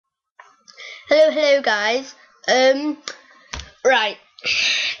Hello guys. Right.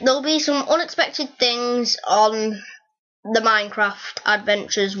 There'll be some unexpected things on the Minecraft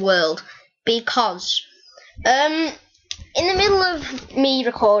Adventures world because in the middle of me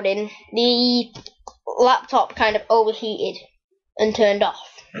recording, the laptop kind of overheated and turned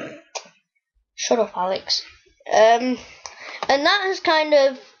off. Shut up, Alex. And that has kind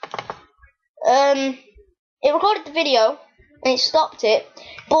of it recorded the video and it stopped it,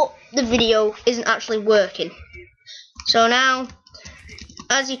 but the video isn't actually working. So now,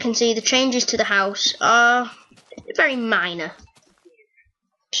 as you can see, the changes to the house are very minor.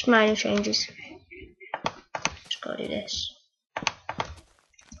 Just minor changes. Just gotta do this.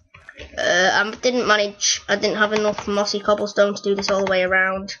 I didn't have enough mossy cobblestone to do this all the way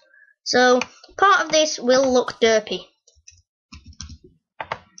around. So, part of this will look derpy.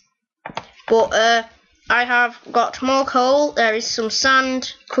 But, I have got more coal, there is some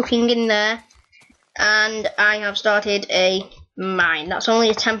sand cooking in there, and I have started a mine. That's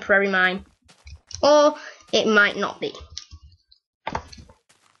only a temporary mine. Or, it might not be.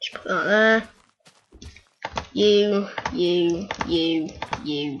 Just put that there. You.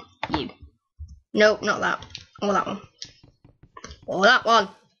 Nope, not that. Or that one. Or that one.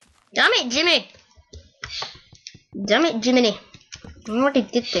 Damn it, Jimmy! Damn it, Jiminy. I already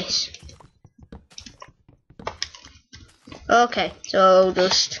did this. Okay, so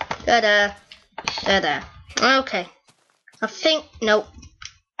just there. Okay, I think nope.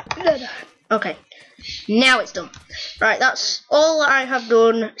 Okay, now it's done. Right, that's all I have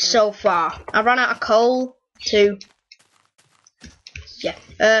done so far. I ran out of coal to I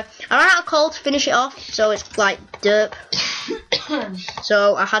ran out of coal to finish it off, so it's like derp.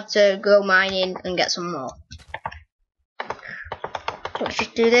 So I had to go mining and get some more. Let's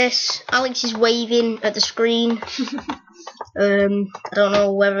just do this. Alex is waving at the screen. I don't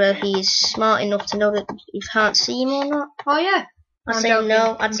know whether he's smart enough to know that you can't see him or not. Oh yeah. I'd say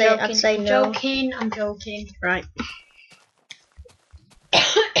no. I'd say no. I'm joking. Right.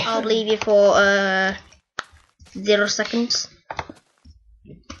 I'll leave you for 0 seconds.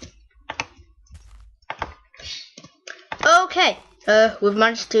 Okay. We've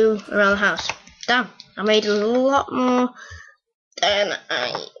managed to around the house. Damn, I made a lot more than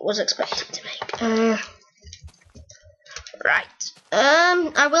I was expecting to make. Right.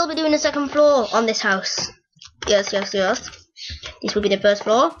 I will be doing a second floor on this house. Yes. This will be the first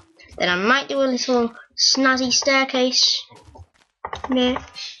floor. Then I might do a little snazzy staircase. Yeah.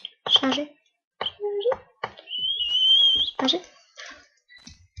 Snazzy.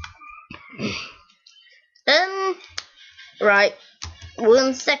 Right.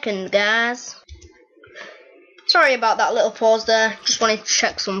 1 second, guys. Sorry about that little pause there. Just wanted to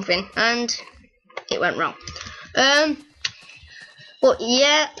check something, and it went wrong. But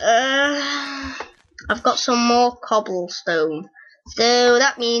yeah, I've got some more cobblestone, so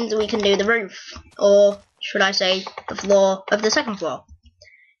that means we can do the roof, or should I say the floor of the second floor.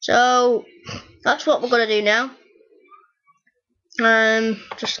 So that's what we're gonna do now.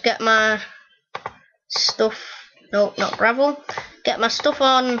 Just get my stuff. No, not gravel. Get my stuff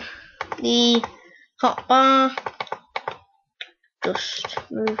on the hot bar. Just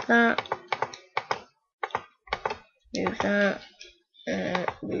move that. Move that.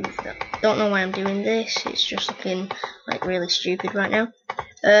 Don't know why I'm doing this. It's just looking like really stupid right now.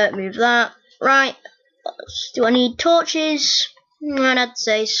 Move that. Right. Do I need torches? And I'd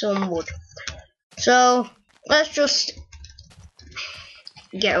say some wood. So let's just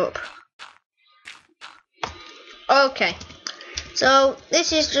get up. Okay. So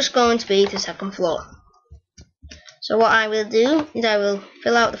this is just going to be the second floor. So what I will do is I will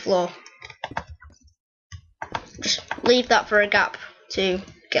fill out the floor. Just leave that for a gap to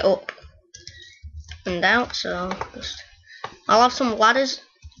get up and out. So I'll have some ladders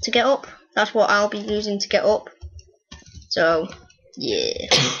to get up. That's what I'll be using to get up. So yeah.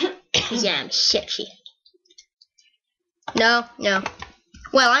 Yeah, I'm sexy. No.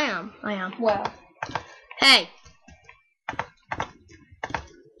 Well, I am. Well. Hey.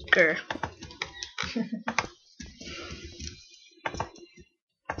 Grr. You're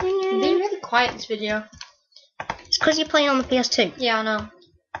being really quiet this video. It's because you're playing on the PS2. Yeah, I know.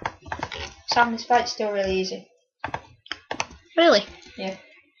 Sam, this fight's still really easy. Really? Yeah.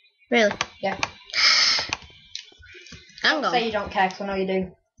 Really? Yeah. Hang on. Say you don't care, because I know you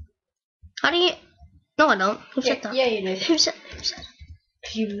do. How do you... No, I don't. Who said that? Yeah, you do. Who said?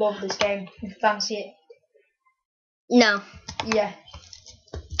 Because you love this game. You fancy it. No. Yeah.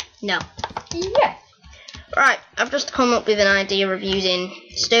 No. Yeah. Right, I've just come up with an idea of using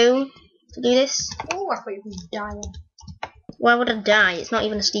stone to do this. Oh, I thought you were dying. Why would I die? It's not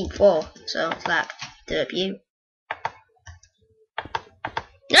even a steep fall, so it's like derp you.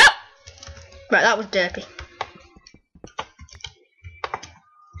 No! Right, that was derpy.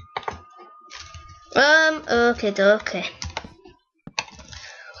 Okay, okay.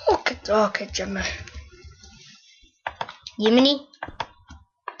 Okay, Gemma. Yemeni?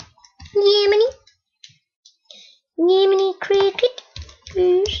 Yemeni cricket.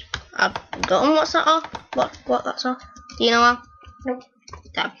 Who's? I've forgotten what's that off. What that's off? Do you know how? Nope.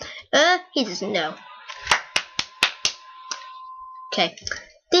 Damn. He doesn't know. Okay.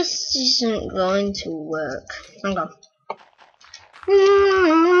 This isn't going to work. Hang on.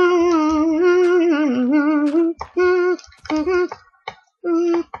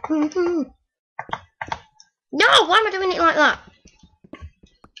 No, why am I doing it like that?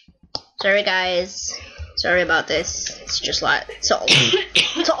 Sorry guys. Sorry about this. It's just like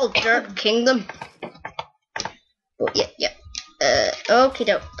total dirt kingdom. But yeah. Okay,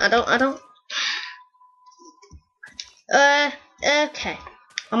 I don't. Okay.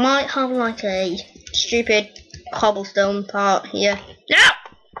 I might have like a stupid cobblestone part here. No!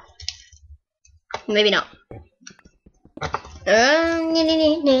 Maybe not.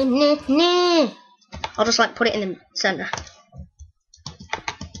 I'll just like put it in the center.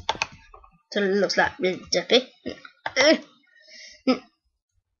 So it looks like really dippy.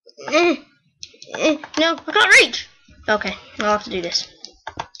 No, I can't reach! Okay, I'll have to do this.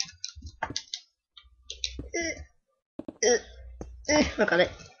 I got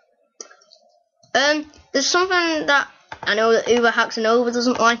it. There's something that I know that Uber Hacks and Over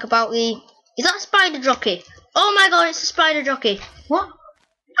doesn't like about the... Is that a spider jockey? Oh my god, it's a spider jockey. What?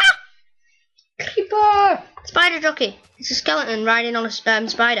 Ah! Creeper! Spider jockey. It's a skeleton riding on a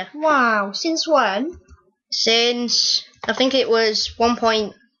spider. Wow, since when? Since, I think it was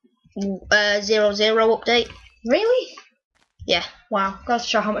 1.00 update. Really? Yeah. Wow, goes to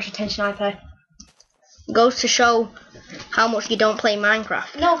show how much attention I pay. Goes to show how much you don't play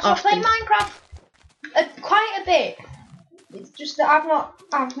Minecraft. No, so I play often. Minecraft quite a bit. It's just that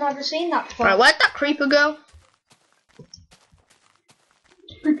I've never seen that before. Right, where'd that creeper go?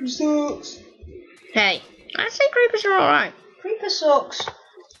 Creeper sucks. Hey, I say creepers are alright. Creeper sucks.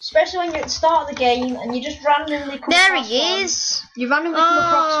 Especially when you're at the start of the game and you just randomly come There across he one. is. You randomly come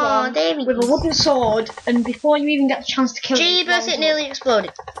across one there he with is. a wooden sword, and before you even get the chance to kill Jeebus, it nearly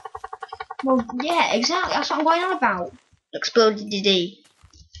exploded. Well, yeah, exactly. That's what I'm going on about. Exploded the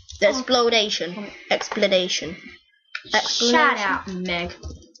Explodation. Explanation. Shut up, Meg.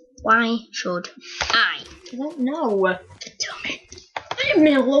 Why should I? I don't know. Tell me. Leave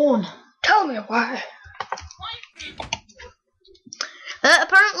me alone. Tell me why.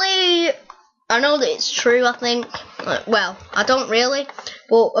 Apparently, I know that it's true, I think. Well, I don't really.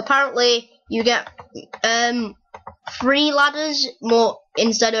 But apparently, you get 3 ladders more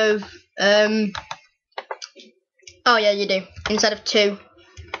instead of... oh yeah, you do. Instead of 2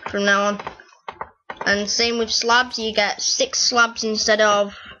 from now on. And same with slabs, you get 6 slabs instead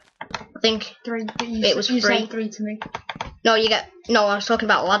of... I think 3. it was 3. You 3. said 3 to me. No, you get... No, I was talking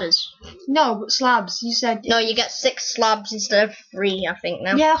about ladders. No, but slabs. You said... No, you get 6 slabs instead of 3, I think,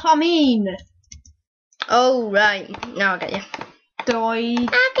 now. Yeah, that's what I mean. Oh, right. Now I get you. Doi.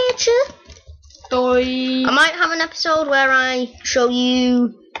 I get you. Doi. I might have an episode where I show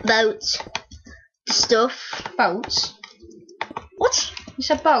you about the stuff. Boats. What? You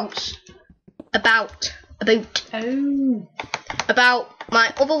said boats. About Oh.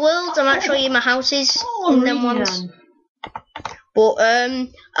 my other worlds. I might show you my houses in them ones. But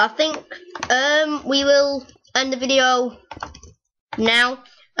I think we will end the video now,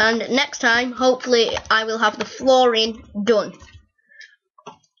 and next time hopefully I will have the flooring done.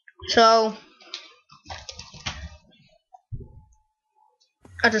 So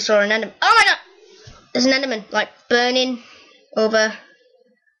I just saw an enderman. Oh my god! There's an enderman like burning over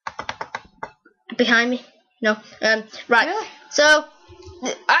behind me. No. Right. Really? So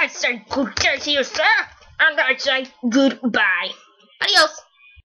I say good day to you, sir, and I say goodbye. Adios.